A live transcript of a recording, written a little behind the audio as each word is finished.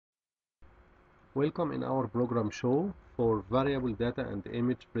Welcome in our program show for variable data and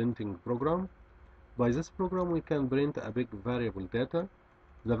image printing program. By this program we can print a big variable data.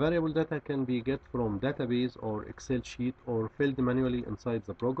 The variable data can be get from database or Excel sheet or filled manually inside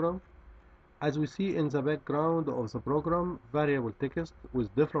the program. As we see in the background of the program, variable text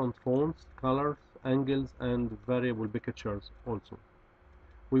with different fonts, colors, angles and variable pictures also.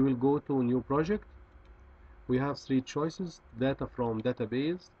 We will go to new project. We have three choices: data from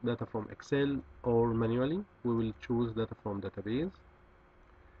database, data from Excel, or manually. We will choose data from database.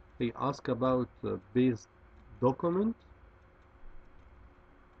 They ask about base document.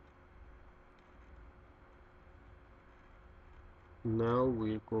 Now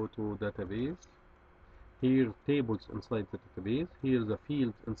we go to database. Here tables inside the database. Here the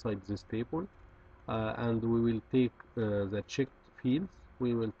fields inside this table. And we will take the checked fields.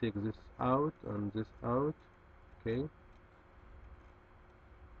 We will take this out and this out. Okay.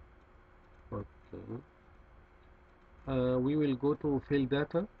 Okay. We will go to fill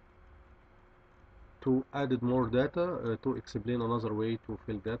data to add more data, to explain another way to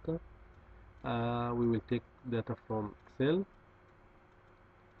fill data. We will take data from Excel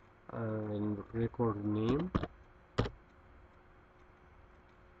and record name,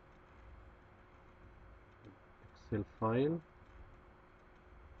 Excel file,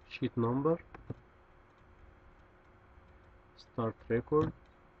 sheet number, start record,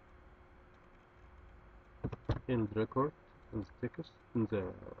 end record in the text in the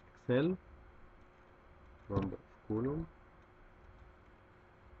Excel, number of column.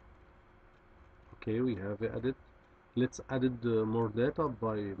 Okay, we have added. Let's add more data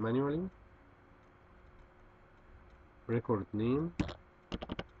by manually. Record name,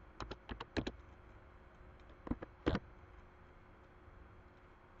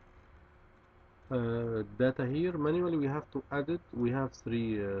 data here manually we have to add it. We have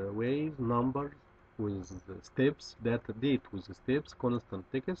three ways: numbers with steps, date with steps, constant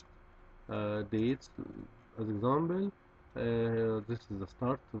text, dates as example. This is the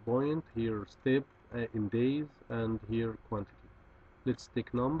start point, here step in days, and here quantity. Let's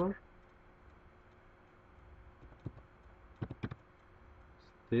take number,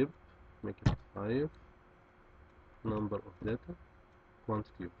 step, make it 5, number of data,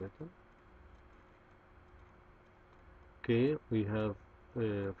 quantity of data. Okay, we have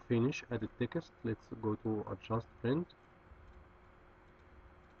finish added text. Let's go to adjust print.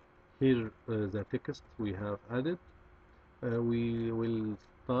 Here the text we have added. We will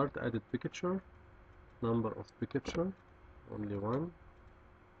start added picture, number of picture, only one,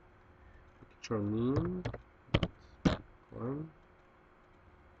 picture name, one.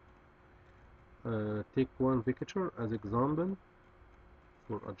 Take one picture as example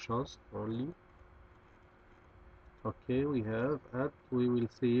for adjust only. Okay, we have add. We will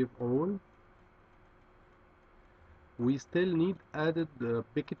save all. We still need added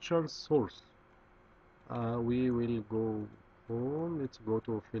picture source. We will go home. Let's go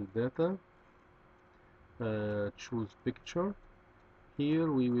to fill data. Choose picture.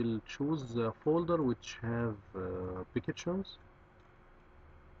 Here we will choose the folder which have pictures.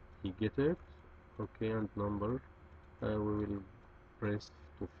 You get it? Okay, and number. We will press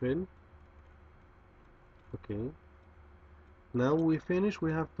to fill. Okay. Now we finish.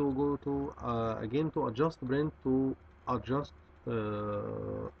 We have to go to again to adjust print to adjust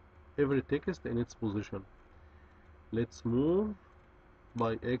every text in its position. Let's move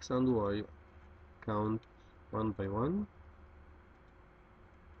by X and Y. Count one by one.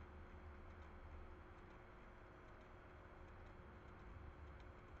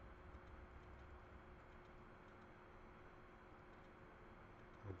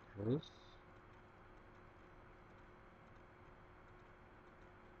 Address.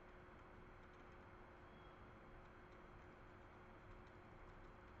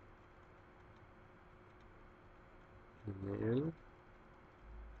 Email.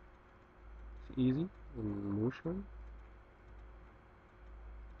 It's easy in motion.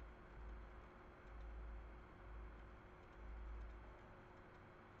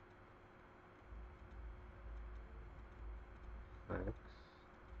 Fax.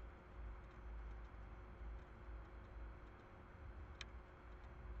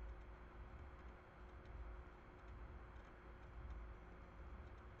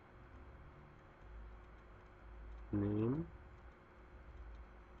 Name.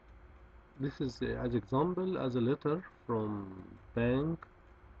 This is as example as a letter from bank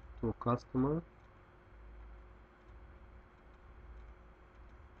to customer.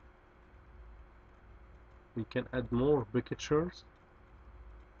 We can add more pictures.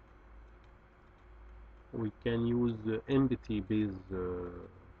 We can use empty base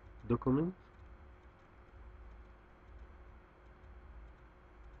document.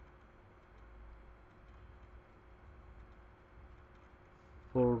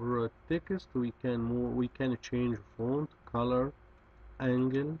 text, we can change font, color,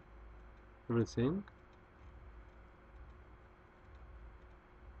 angle, everything.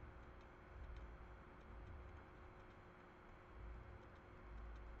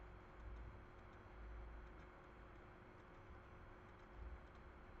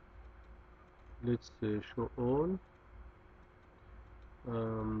 Let's show all.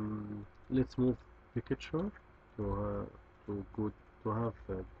 Let's move picture to good to have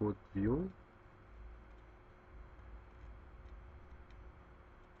a good view.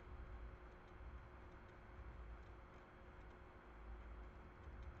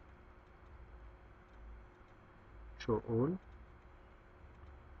 Show all.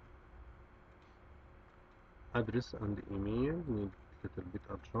 Address and email need little bit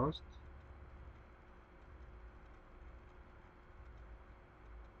adjust.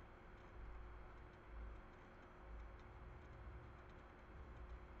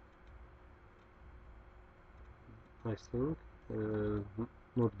 I think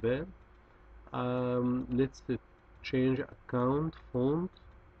not bad. Let's change account font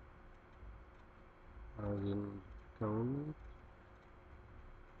as in account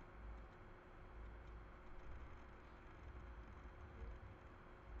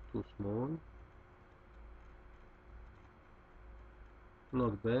too small.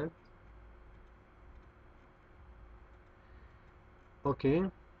 Not bad. Okay,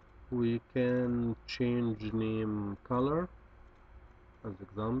 we can change name color as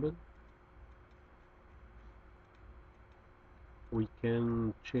example. We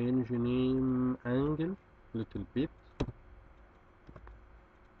can change name angle little bit.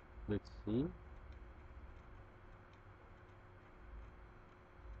 Let's see.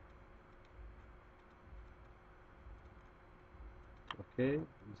 Okay,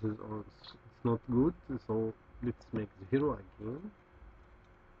 this is it's not good, so let's make 0 again.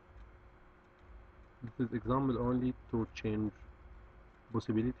 This is example only to change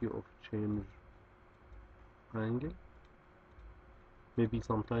possibility of change angle. Maybe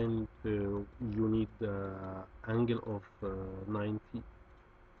sometimes you need the angle of 90.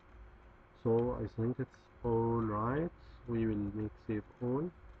 So I think it's all right. We will make save all.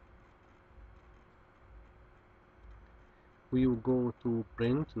 We will go to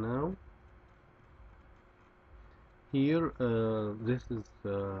print now. Here this is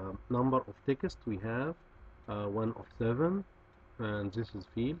number of text we have, 1 of 7, and this is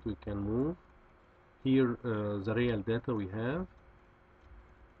field we can move. Here the real data we have.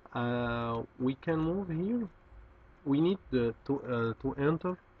 We can move here. We need to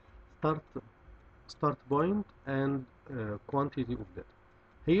enter start point and quantity of data.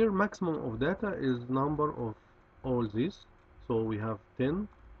 Here maximum of data is number of all this, so we have 10.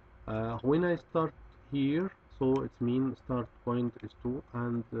 When I start here, so it means start point is 2,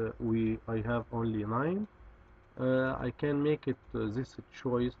 and I have only 9. I can make it this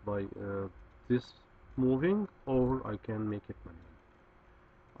choice by this moving, or I can make it manual.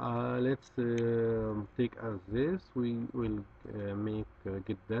 Let's take as this. We will make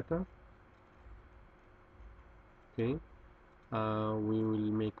get data. Okay. We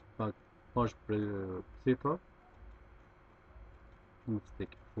will make page setup. Let's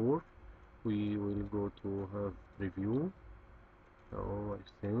take 4. We will go to have review. Oh, I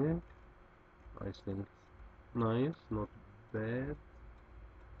think it's nice, not bad.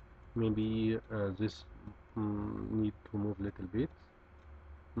 Maybe this need to move little bit.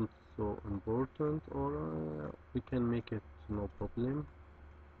 Not so important, or we can make it no problem.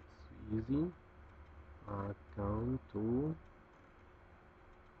 It's easy. Account to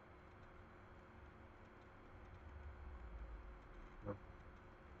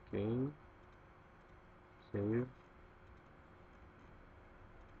okay, save.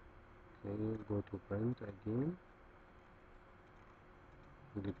 Okay, go to print again.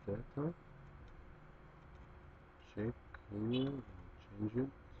 Get data. Check here. Change it.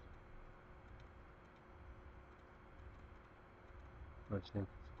 I think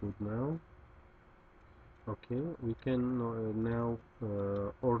it's good now. Okay, we can now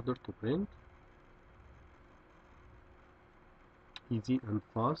order to print. Easy and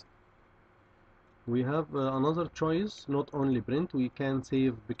fast. We have another choice, not only print, we can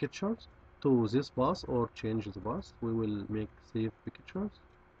save pictures to this bus or change the bus. We will make save pictures.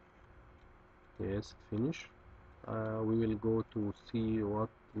 Yes, finish. We will go to see what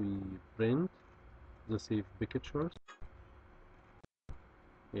we print, the save pictures.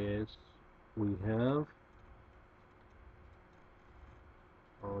 Yes, we have.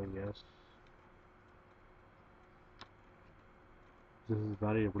 Oh yes, this is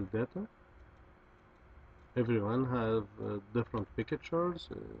variable data. everyone have different pictures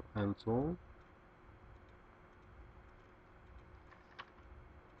and so on.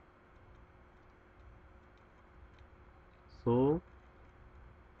 So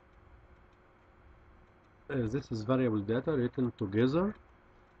this is variable data written together.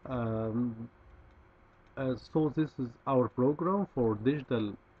 Um, so this is our program for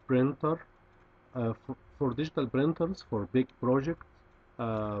digital printer, for digital printers for big projects.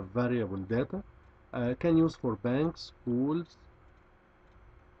 Variable data can use for banks, schools,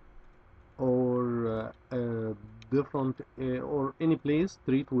 or different or any place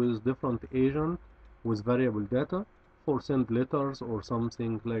treat with different agent with variable data for send letters or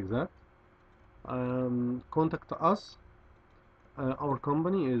something like that. Contact us. Our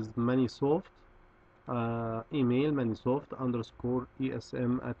company is Manisoft. Email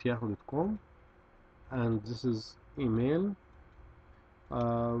manisoft_esm@yahoo.com, and this is email.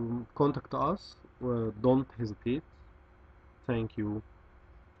 Contact us. Don't hesitate. Thank you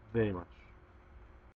very much.